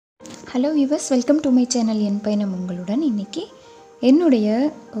Hello viewers, welcome to my channel. என் பயணம் உங்களுடன். இன்றைக்கி என்னுடைய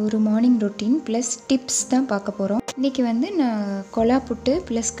ஒரு மார்னிங் ரொட்டீன் ப்ளஸ் டிப்ஸ் தான் பார்க்க போகிறோம். இன்றைக்கி நான் கொலா புட்டு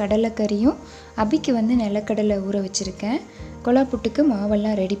ப்ளஸ் கடலைக்கறியும் அபிக்கு நிலக்கடலை ஊற வச்சுருக்கேன். கொலா புட்டுக்கு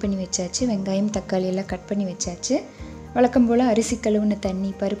மாவெல்லாம் ரெடி பண்ணி வச்சாச்சு. வெங்காயம் தக்காளி எல்லாம் கட் பண்ணி வச்சாச்சு. வழக்கம் போல் அரிசி கழுவுன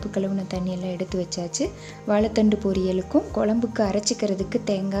தண்ணி, பருப்பு கழுவுன தண்ணி எல்லாம் எடுத்து வச்சாச்சு. வாழைத்தண்டு பொரியலுக்கும் குழம்புக்கு அரைச்சிக்கிறதுக்கு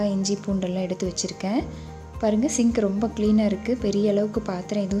தேங்காய், இஞ்சி, பூண்டெல்லாம் எடுத்து வச்சுருக்கேன். பாருங்கள், சிங்க் ரொம்ப க்ளீனாக இருக்குது. பெரிய அளவுக்கு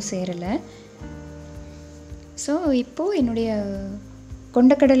பாத்திரம் எதுவும் சேரலை. ஸோ இப்போது என்னுடைய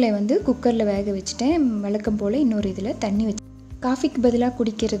கொண்டக்கடலை குக்கரில் வேக வச்சுட்டேன். வழக்கம் போல் இன்னொரு இதில் தண்ணி வச்சு காஃபிக்கு பதிலாக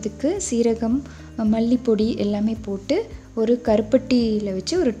குடிக்கிறதுக்கு சீரகம், மல்லிப்பொடி எல்லாமே போட்டு ஒரு கருப்பட்டியில்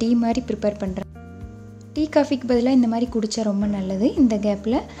வச்சு ஒரு டீ மாதிரி ப்ரிப்பேர் பண்ணுறேன். டீ காஃபிக்கு பதிலாக இந்த மாதிரி குடித்தா ரொம்ப நல்லது. இந்த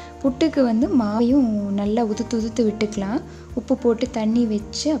கேப்பில் புட்டுக்கு மாவையும் நல்லா உதுத்து விட்டுக்கலாம். உப்பு போட்டு தண்ணி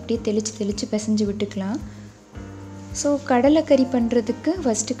வச்சு அப்படியே தெளித்து பிசைஞ்சு விட்டுக்கலாம். ஸோ கடலைக்கறி பண்ணுறதுக்கு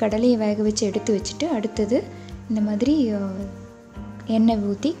ஃபஸ்ட்டு கடலையை வேக வச்சு எடுத்து வச்சுட்டு, அடுத்தது இந்த மாதிரி எண்ணெய்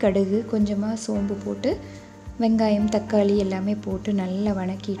ஊற்றி கடுகு, கொஞ்சமாக சோம்பு போட்டு வெங்காயம், தக்காளி எல்லாமே போட்டு நல்லா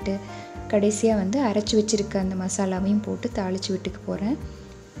வணக்கிட்டு கடைசியாக அரைச்சி வச்சுருக்க அந்த மசாலாவையும் போட்டு தாளித்து விட்டுக்க போகிறேன்.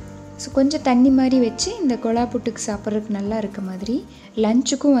 ஸோ கொஞ்சம் தண்ணி மாதிரி வச்சு இந்த கொலா புட்டுக்கு சாப்பிட்றதுக்கு நல்லா இருக்க மாதிரி,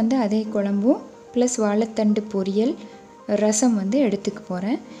 லஞ்சுக்கும் அதே குழம்பும் ப்ளஸ் வாழைத்தண்டு பொரியல், ரசம் எடுத்துக்க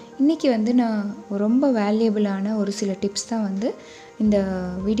போகிறேன். இன்றைக்கி நான் ரொம்ப வேல்யூபிளான ஒரு சில டிப்ஸ் தான் இந்த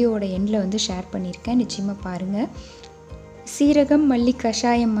வீடியோவோட எண்டில் ஷேர் பண்ணியிருக்கேன். நிச்சயமாக பாருங்கள். சீரகம், மல்லி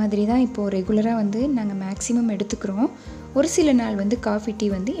கஷாயம் மாதிரி தான் இப்போது ரெகுலராக நாங்கள் மேக்ஸிமம் எடுத்துக்கிறோம். ஒரு சில நாள் காஃபி டீ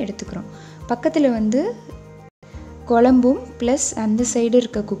எடுத்துக்கிறோம். பக்கத்தில் குழம்பும் ப்ளஸ் அந்த சைடு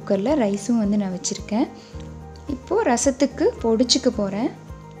இருக்க குக்கரில் ரைஸும் நான் வச்சுருக்கேன். இப்போது ரசத்துக்கு பொடிச்சுக்க போகிறேன்.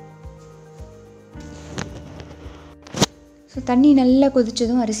 ஸோ தண்ணி நல்லா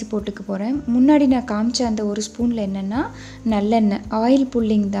கொதித்ததும் அரிசி போட்டுக்க போகிறேன். முன்னாடி நான் காமிச்ச அந்த ஒரு ஸ்பூனில் என்னென்னா நல்லெண்ணெய், ஆயில்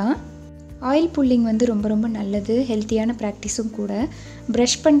புல்லிங் தான். ஆயில் புல்லிங் ரொம்ப ரொம்ப நல்லது, ஹெல்த்தியான ப்ராக்டிஸும் கூட.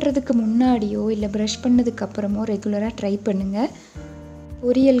 ப்ரஷ் பண்ணுறதுக்கு முன்னாடியோ இல்லை ப்ரஷ் பண்ணதுக்கப்புறமோ ரெகுலராக ட்ரை பண்ணுங்கள்.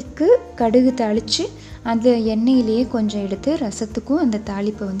 பொரியலுக்கு கடுகு தாளித்து அந்த எண்ணெயிலேயே கொஞ்சம் எடுத்து ரசத்துக்கும் அந்த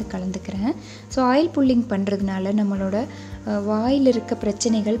தாளிப்பை கலந்துக்கிறேன். ஸோ ஆயில் புல்லிங் பண்ணுறதுனால நம்மளோட வாயில் இருக்க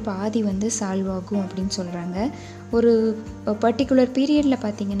பிரச்சனைகள் பாதி சால்வ் ஆகும் அப்படின்னு சொல்கிறாங்க. ஒரு பர்டிகுலர் பீரியடில்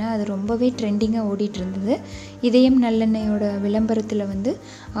பார்த்திங்கன்னா அது ரொம்பவே ட்ரெண்டிங்காக ஓடிட்டு இருந்தது. இதயம் நல்லெண்ணெயோட விளம்பரத்தில்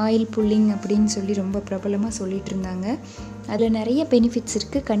ஆயில் புல்லிங் அப்படின்னு சொல்லி ரொம்ப பிரபலமாக சொல்லிகிட்டு இருந்தாங்க. அதில் நிறைய பெனிஃபிட்ஸ்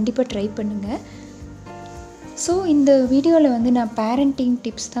இருக்குது, கண்டிப்பாக ட்ரை பண்ணுங்கள். ஸோ இந்த வீடியோவில் நான் பேரண்டிங்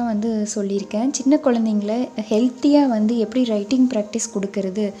டிப்ஸ் தான் சொல்லியிருக்கேன். சின்ன குழந்தைங்கள ஹெல்த்தியாக எப்படி ரைட்டிங் ப்ராக்டிஸ்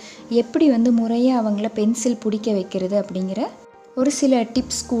கொடுக்கறது, எப்படி முறையாக அவங்கள பென்சில் பிடிக்க வைக்கிறது அப்படிங்கிற ஒரு சில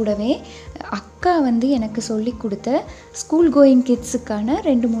டிப்ஸ் கூடவே அக்கா எனக்கு சொல்லி கொடுத்த ஸ்கூல் கோயிங் கிட்ஸுக்கான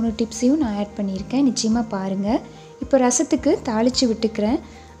 2-3 டிப்ஸையும் நான் ஆட் பண்ணியிருக்கேன். நிச்சயமாக பாருங்கள். இப்போ ரசத்துக்கு தாளித்து விட்டுக்கிறேன்.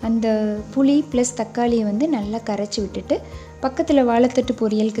 அந்த புளி ப்ளஸ் தக்காளியை நல்லா கரைச்சி விட்டுட்டு, பக்கத்தில் வாழைத்தட்டு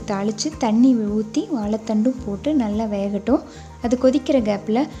பொரியலுக்கு தாளித்து தண்ணி ஊற்றி வாழைத்தண்டும் போட்டு நல்லா வேகட்டும். அது கொதிக்கிற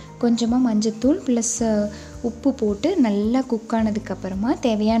கேப்பில் கொஞ்சமாக மஞ்சத்தூள் ப்ளஸ் உப்பு போட்டு நல்லா குக் ஆனதுக்கப்புறமா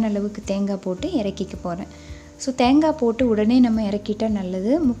தேவையான அளவுக்கு தேங்காய் போட்டு இறக்கிக்க போகிறேன். ஸோ தேங்காய் போட்டு உடனே நம்ம இறக்கிட்டால்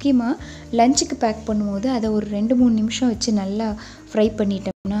நல்லது. முக்கியமாக லஞ்சுக்கு பேக் பண்ணும்போது அதை ஒரு 2-3 நிமிஷம் வச்சு நல்லா ஃப்ரை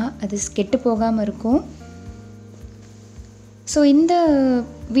பண்ணிட்டோம்னா அது கெட்டு போகாமல் இருக்கும். ஸோ இந்த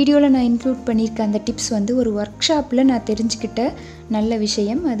வீடியோவில் நான் இன்க்ளூட் பண்ணியிருக்க அந்த டிப்ஸ் ஒரு ஒர்க் ஷாப்பில் நான் தெரிஞ்சுக்கிட்ட நல்ல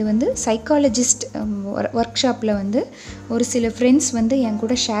விஷயம். அது சைக்காலஜிஸ்ட் ஒர்க் ஷாப்பில் ஒரு சில ஃப்ரெண்ட்ஸ் என்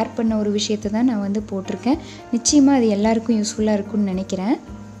கூட ஷேர் பண்ண ஒரு விஷயத்தை தான் நான் போட்டிருக்கேன். நிச்சயமாக அது எல்லாருக்கும் யூஸ்ஃபுல்லாக இருக்கும்னு நினைக்கிறேன்.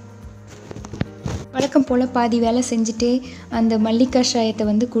 வழக்கம் போல் பாதி வேலை செஞ்சுட்டு அந்த மல்லி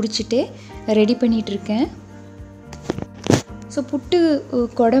கஷாயத்தை குடிச்சிட்டு ரெடி பண்ணிகிட்ருக்கேன். ஸோ புட்டு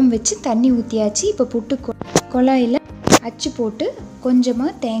குடம் வச்சு தண்ணி ஊற்றியாச்சு. இப்போ புட்டு குழாயில் அச்சு போட்டு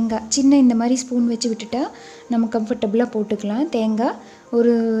கொஞ்சமாக தேங்காய், சின்ன இந்த மாதிரி ஸ்பூன் வச்சு விட்டுட்டா நம்ம கம்ஃபர்டபுளாக போட்டுக்கலாம். தேங்காய்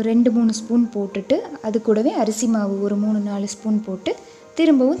ஒரு 2-3 ஸ்பூன் போட்டுட்டு அது கூடவே அரிசி மாவு ஒரு 3-4 ஸ்பூன் போட்டு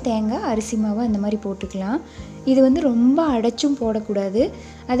திரும்பவும் தேங்காய், அரிசி மாவு அந்த மாதிரி போட்டுக்கலாம். இது ரொம்ப அடைச்சும் போடக்கூடாது.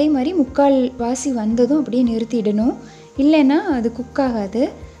 அதே மாதிரி 3/4 வாசி வந்ததும் அப்படியே நிறுத்திடணும், இல்லைன்னா அது குக் ஆகாது.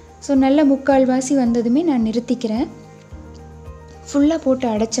 ஸோ நல்லா 3/4 வாசி வந்ததுமே நான் நிறுத்திக்கிறேன். ஃபுல்லாக போட்டு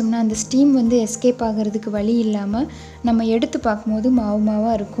அடைச்சோம்னா அந்த ஸ்டீம் எஸ்கேப் ஆகிறதுக்கு வழி இல்லாமல் நம்ம எடுத்து பார்க்கும்போது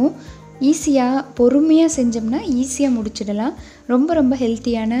மாவாக இருக்கும். ஈஸியாக பொறுமையாக செஞ்சோம்னா ஈஸியாக முடிச்சிடலாம். ரொம்ப ரொம்ப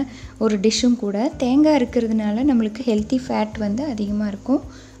ஹெல்த்தியான ஒரு டிஷ்ஷும் கூட. தேங்காய் இருக்கிறதுனால நம்மளுக்கு ஹெல்த்தி ஃபேட் அதிகமாக இருக்கும்.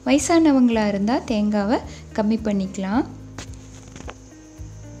 வயசானவங்களாக இருந்தால் தேங்காவை கம்மி பண்ணிக்கலாம்.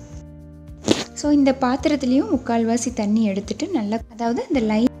 ஸோ இந்த பாத்திரத்துலேயும் 3/4 வாசி தண்ணி எடுத்துகிட்டு நல்லா, அதாவது இந்த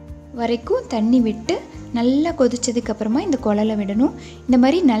லைன் வரைக்கும் தண்ணி விட்டு நல்லா கொதிச்சதுக்கப்புறமா இந்த குழலை விடணும். இந்த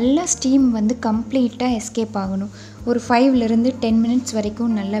மாதிரி நல்லா ஸ்டீம் கம்ப்ளீட்டாக எஸ்கேப் ஆகணும். ஒரு 5லேருந்து 10 மினிட்ஸ்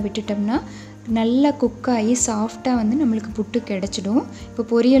வரைக்கும் நல்லா விட்டுட்டோம்னா நல்லா குக் ஆகி சாஃப்டாக வந்து நம்மளுக்கு புட்டு கிடச்சிடும். இப்போ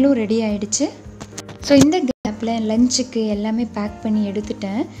பொரியலும் ரெடி ஆகிடுச்சு. ஸோ இந்த கேப்பில் லஞ்சுக்கு எல்லாமே பேக் பண்ணி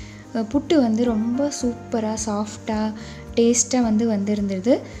எடுத்துட்டேன். புட்டு வந்து ரொம்ப சூப்பராக சாஃப்டாக டேஸ்ட்டாக வந்து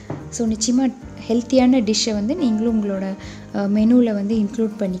வந்திருந்தது. ஸோ நிச்சயமாக ஹெல்த்தியான டிஷ்ஷை வந்து நீங்களும் உங்களோட மெனுவில் வந்து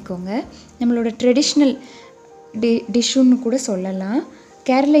இன்க்ளூட் பண்ணிக்கோங்க. நம்மளோட ட்ரெடிஷ்னல் டிஷ்ஷுன்னு கூட சொல்லலாம்.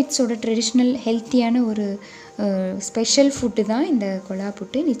 கேரளைட்ஸோட ட்ரெடிஷ்னல் ஹெல்த்தியான ஒரு ஸ்பெஷல் ஃபுட்டு தான் இந்த கொலா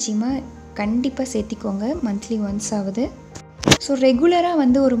புட்டு. நிச்சயமாக கண்டிப்பாக சேர்த்திக்கோங்க மந்த்லி ஒன்ஸ் ஆகுது. ஸோ ரெகுலராக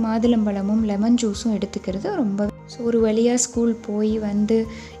வந்து ஒரு மாதுளம்பழமும் லெமன் ஜூஸும் எடுத்துக்கிறது ரொம்ப. ஸோ ஒரு வழியாக ஸ்கூல் போய் வந்து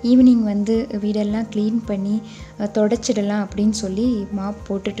ஈவினிங் வந்து வீடெல்லாம் க்ளீன் பண்ணி தொடச்சிடலாம் அப்படின்னு சொல்லி மாப்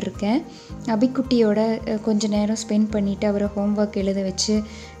போட்டுட்ருக்கேன். அபிக்குட்டியோட கொஞ்சம் நேரம் ஸ்பெண்ட் பண்ணிவிட்டு அவரை ஹோம்ஒர்க் எழுத வச்சு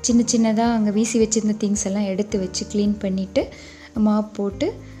சின்னதாக அங்கே வீசி வச்சுருந்த திங்ஸ் எல்லாம் எடுத்து வச்சு க்ளீன் பண்ணிவிட்டு மாப் போட்டு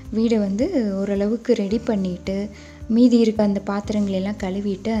வீடை வந்து ஓரளவுக்கு ரெடி பண்ணிவிட்டு மீதி இருக்க அந்த பாத்திரங்களெல்லாம்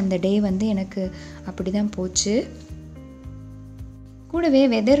கழுவிட்டு அந்த டே வந்து எனக்கு அப்படி தான் போச்சு. கூடவே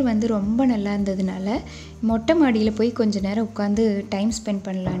வெதர் வந்து ரொம்ப நல்லா இருந்ததுனால மொட்டை மாடியில் போய் கொஞ்சம் நேரம் உட்காந்து டைம் ஸ்பெண்ட்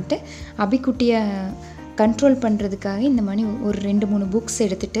பண்ணலான்ட்டு அபிக்குட்டியை கண்ட்ரோல் பண்ணுறதுக்காக இந்த மாதிரி ஒரு 2-3 புக்ஸ்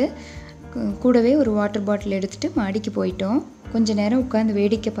எடுத்துகிட்டு கூடவே ஒரு வாட்டர் பாட்டில் எடுத்துகிட்டு மாடிக்கு போயிட்டோம். கொஞ்சம் நேரம் உட்காந்து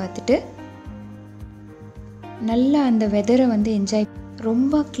வேடிக்கை பார்த்துட்டு நல்லா அந்த வெதரை வந்து என்ஜாய்.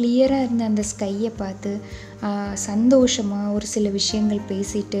 ரொம்ப கிளியராக இருந்த அந்த ஸ்கையை பார்த்து சந்தோஷமாக ஒரு சில விஷயங்கள்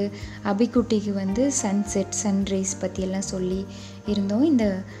பேசிட்டு அபிக்குட்டிக்கு வந்து சன்செட் சன்ரைஸ் பற்றியெல்லாம் சொல்லி இருந்தோம். இந்த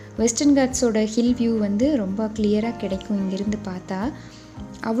வெஸ்டர்ன் காட்ஸோட ஹில் வியூ வந்து ரொம்ப கிளியராக கிடைக்கும் இங்கேருந்து பார்த்தா.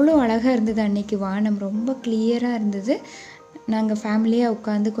 அவ்வளோ அழகாக இருந்தது அன்றைக்கி. வானம் ரொம்ப கிளியராக இருந்தது. நாங்கள் ஃபேமிலியாக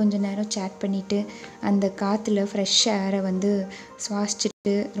உட்காந்து கொஞ்சம் நேரம் சேட் பண்ணிவிட்டு அந்த காற்றுல ஃப்ரெஷ் ஏரை வந்து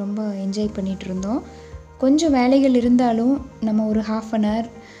சுவாசிச்சுட்டு ரொம்ப என்ஜாய் பண்ணிகிட்டு இருந்தோம். கொஞ்சம் வேலைகள் இருந்தாலும் நம்ம ஒரு 1/2 hour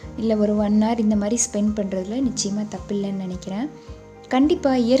இல்லை ஒரு 1 hour இந்த மாதிரி ஸ்பெண்ட் பண்ணுறதுல நிச்சயமாக தப்பில்லைன்னு நினைக்கிறேன்.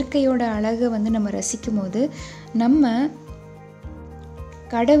 கண்டிப்பாக இயற்கையோட அழகை வந்து நம்ம ரசிக்கும் போது நம்ம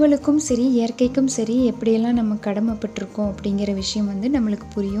கடவுளுக்கும் சரி இயற்கைக்கும் சரி எப்படியெல்லாம் நம்ம கடமைப்பட்டிருக்கோம் அப்படிங்கிற விஷயம் வந்து நம்மளுக்கு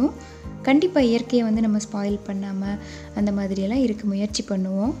புரியும். கண்டிப்பாக இயற்கையை வந்து நம்ம ஸ்பாயில் பண்ணாமல் அந்த மாதிரியெல்லாம் இருக்க முயற்சி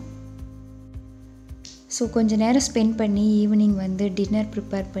பண்ணுவோம். ஸோ கொஞ்சம் நேரம் ஸ்பெண்ட் பண்ணி ஈவினிங் வந்து டின்னர்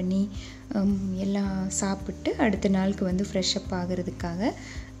ப்ரிப்பேர் பண்ணி எல்லாம் சாப்பிட்டு அடுத்த நாளுக்கு வந்து ஃப்ரெஷ்அப் ஆகிறதுக்காக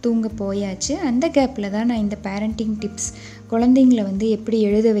தூங்க போயாச்சு. அந்த கேப்பில் தான் நான் இந்த பேரண்டிங் டிப்ஸ் குழந்தைங்கள வந்து எப்படி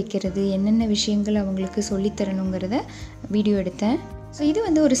எழுத வைக்கிறது, என்னென்ன விஷயங்கள் அவங்களுக்கு சொல்லித்தரணுங்கிறத வீடியோ எடுத்தேன். ஸோ இது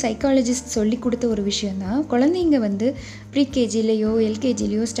வந்து ஒரு சைக்காலஜிஸ்ட் சொல்லி கொடுத்த ஒரு விஷயந்தான். குழந்தைங்க வந்து ப்ரீகேஜிலேயோ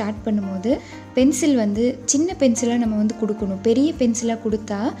எல்கேஜிலேயோ ஸ்டார்ட் பண்ணும்போது பென்சில் வந்து சின்ன பென்சிலாக நம்ம வந்து கொடுக்கணும். பெரிய பென்சிலாக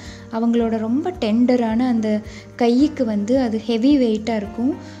கொடுத்தா அவங்களோட ரொம்ப டெண்டரான அந்த கைக்கு வந்து அது ஹெவி வெயிட்டாக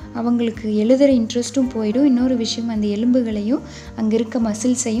இருக்கும். அவங்களுக்கு எழுதுகிற இன்ட்ரெஸ்ட்டும் போயிடும். இன்னொரு விஷயம் அந்த எலும்புகளையும் அங்கே இருக்க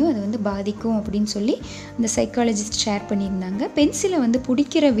மசில்ஸையும் அது வந்து பாதிக்கும் அப்படின்னு சொல்லி அந்த சைக்காலஜிஸ்ட் ஷேர் பண்ணியிருந்தாங்க. பென்சிலை வந்து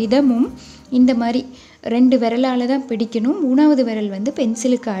பிடிக்கிற விதமும் இந்த மாதிரி 2 விரலால் தான் பிடிக்கணும். 3வது விரல் வந்து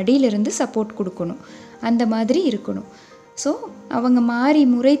பென்சிலுக்கு அடியிலிருந்து சப்போர்ட் கொடுக்கணும். அந்த மாதிரி இருக்கணும். ஸோ அவங்க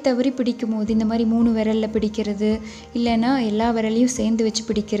முறை தவறி பிடிக்கும் போது இந்த மாதிரி 3 விரலில் பிடிக்கிறது இல்லைன்னா எல்லா விரலையும் சேர்ந்து வச்சு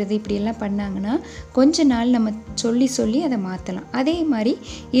பிடிக்கிறது இப்படியெல்லாம் பண்ணாங்கன்னா கொஞ்ச நாள் நம்ம சொல்லி அதை மாற்றலாம். அதே மாதிரி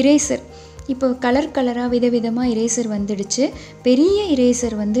இரேசர் இப்போ கலராக விதவிதமாக இரேசர் வந்துடுச்சு. பெரிய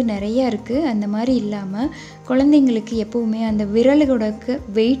இரேசர் வந்து நிறையா இருக்குது. அந்த மாதிரி இல்லாமல் குழந்தைங்களுக்கு எப்போவுமே அந்த விரல்களோட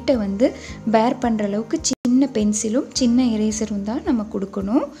வெயிட்டை வந்து பேர் பண்ணுற அளவுக்கு சின்ன பென்சிலும் சின்ன இரேசரும் தான் நம்ம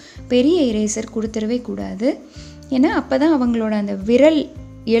கொடுக்கணும். பெரிய இரேசர் கொடுத்துடவே கூடாது. ஏன்னா அப்போ தான் அவங்களோட அந்த விரல்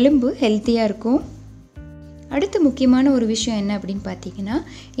எலும்பு ஹெல்த்தியாக இருக்கும். அடுத்து முக்கியமான ஒரு விஷயம் என்ன அப்படின்னு பார்த்தீங்கன்னா,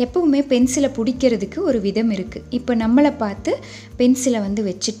 எப்போவுமே பென்சிலை பிடிக்கிறதுக்கு ஒரு விதம் இருக்குது. இப்போ நம்மளை பார்த்து பென்சிலை வந்து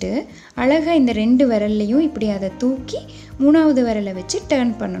வச்சுட்டு அழகாக இந்த 2 விரல்லையும் இப்படி அதை தூக்கி 3வது விரலை வச்சு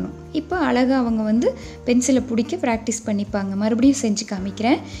டேர்ன் பண்ணணும். இப்போ அழகாக அவங்க வந்து பென்சிலை பிடிக்க ப்ராக்டிஸ் பண்ணிப்பாங்க. மறுபடியும் செஞ்சு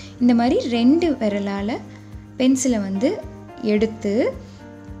காமிக்கிறேன். இந்த மாதிரி 2 விரலால் பென்சிலை வந்து எடுத்து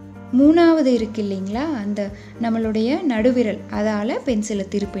 3வது இருக்குது இல்லைங்களா, அந்த நம்மளுடைய நடுவிரல் அதால் பென்சிலை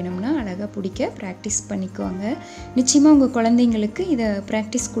திருப்பினோம்னா அழகாக பிடிக்க ப்ராக்டிஸ் பண்ணிக்குவாங்க. நிச்சயமாக உங்கள் குழந்தைங்களுக்கு இதை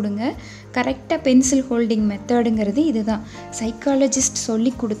ப்ராக்டிஸ் கொடுங்க. கரெக்டாக பென்சில் ஹோல்டிங் மெத்தடுங்கிறது இதுதான். சைக்காலஜிஸ்ட்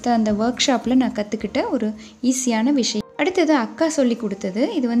சொல்லி கொடுத்த அந்த ஒர்க் ஷாப்பில் நான் கற்றுக்கிட்ட ஒரு ஈஸியான விஷயம். அடுத்தது அக்கா சொல்லி கொடுத்தது.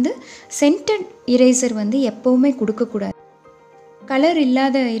 இது வந்து சென்டட் இரேசர் வந்து எப்போவுமே கொடுக்கக்கூடாது. கலர்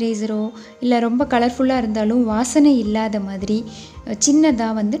இல்லாத இரேசரோ இல்லை ரொம்ப கலர்ஃபுல்லாக இருந்தாலும் வாசனை இல்லாத மாதிரி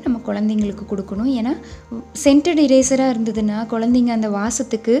சின்னதாக வந்து நம்ம குழந்தைங்களுக்கு கொடுக்கணும். ஏன்னா சென்டட் இரேசராக இருந்ததுன்னா குழந்தைங்க அந்த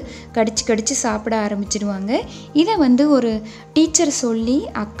வாசத்துக்கு கடிச்சு சாப்பிட ஆரம்பிச்சிடுவாங்க. இதை வந்து ஒரு டீச்சர் சொல்லி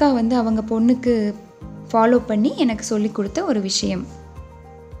அக்கா வந்து அவங்க பொண்ணுக்கு ஃபாலோ பண்ணி எனக்கு சொல்லி கொடுத்த ஒரு விஷயம்.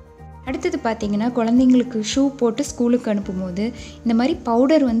 அடுத்தது பார்த்திங்கன்னா, குழந்தைங்களுக்கு ஷூ போட்டு ஸ்கூலுக்கு அனுப்பும்போது இந்த மாதிரி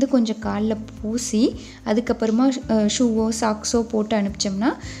பவுடர் வந்து கொஞ்சம் காலில் பூசி அதுக்கப்புறமா ஷூவோ சாக்ஸோ போட்டு அனுப்பிச்சோம்னா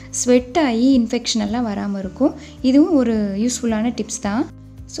ஸ்வெட் ஆகி இன்ஃபெக்ஷன் எல்லாம் வராமல் இருக்கும். இதுவும் ஒரு யூஸ்ஃபுல்லான டிப்ஸ் தான்.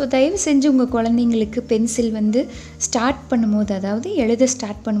 ஸோ தயவு செஞ்சு உங்கள் குழந்தைங்களுக்கு பென்சில் வந்து ஸ்டார்ட் பண்ணும்போது, அதாவது எழுத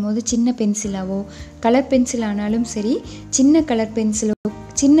ஸ்டார்ட் பண்ணும்போது சின்ன பென்சிலாவோ கலர் பென்சில் ஆனாலும் சரி, சின்ன கலர் பென்சிலோ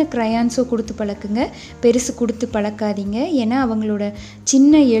சின்ன க்ரையான்ஸோ கொடுத்து பழக்குங்க. பெருசு கொடுத்து பழக்காதீங்க. ஏன்னா அவங்களோட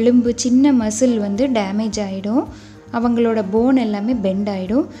சின்ன எலும்பு சின்ன மசில் வந்து டேமேஜ் ஆகிடும். அவங்களோட போன் எல்லாமே பெண்ட்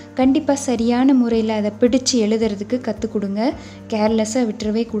ஆகிடும். கண்டிப்பாக சரியான முறையில் அதை பிடிச்சி எழுதுறதுக்கு கற்றுக் கொடுங்க. கேர்லெஸ்ஸாக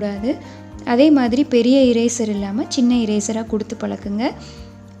விட்டுறவே கூடாது. அதே மாதிரி பெரிய இரேசர் இல்லாமல் சின்ன இரேசராக கொடுத்து பழக்குங்க.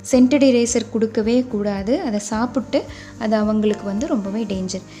 சென்டட் இரேசர் கொடுக்கவே கூடாது. அதை சாப்பிட்டு அது அவங்களுக்கு வந்து ரொம்பவே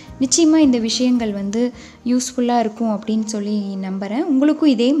டேஞ்சர். நிச்சயமாக இந்த விஷயங்கள் வந்து யூஸ்ஃபுல்லாக இருக்கும் அப்படின்னு சொல்லி நம்புகிறேன்.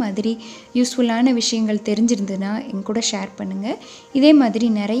 உங்களுக்கும் இதே மாதிரி யூஸ்ஃபுல்லான விஷயங்கள் தெரிஞ்சிருந்ததுன்னா என் கூட ஷேர் பண்ணுங்கள். இதே மாதிரி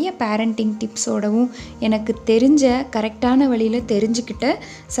நிறைய பேரண்டிங் டிப்ஸோடவும் எனக்கு தெரிஞ்ச கரெக்டான வழியில் தெரிஞ்சுக்கிட்ட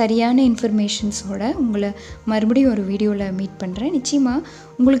சரியான இன்ஃபர்மேஷன்ஸோட உங்களை மறுபடியும் ஒரு வீடியோவில் மீட் பண்ணுறேன். நிச்சயமாக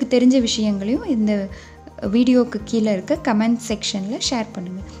உங்களுக்கு தெரிஞ்ச விஷயங்களையும் இந்த வீடியோவுக்கு கீழே இருக்க கமெண்ட் செக்ஷனில் ஷேர்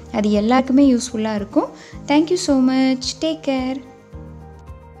பண்ணுங்கள். அது எல்லாருக்குமே யூஸ்ஃபுல்லாக இருக்கும். Thank you so much. Take care.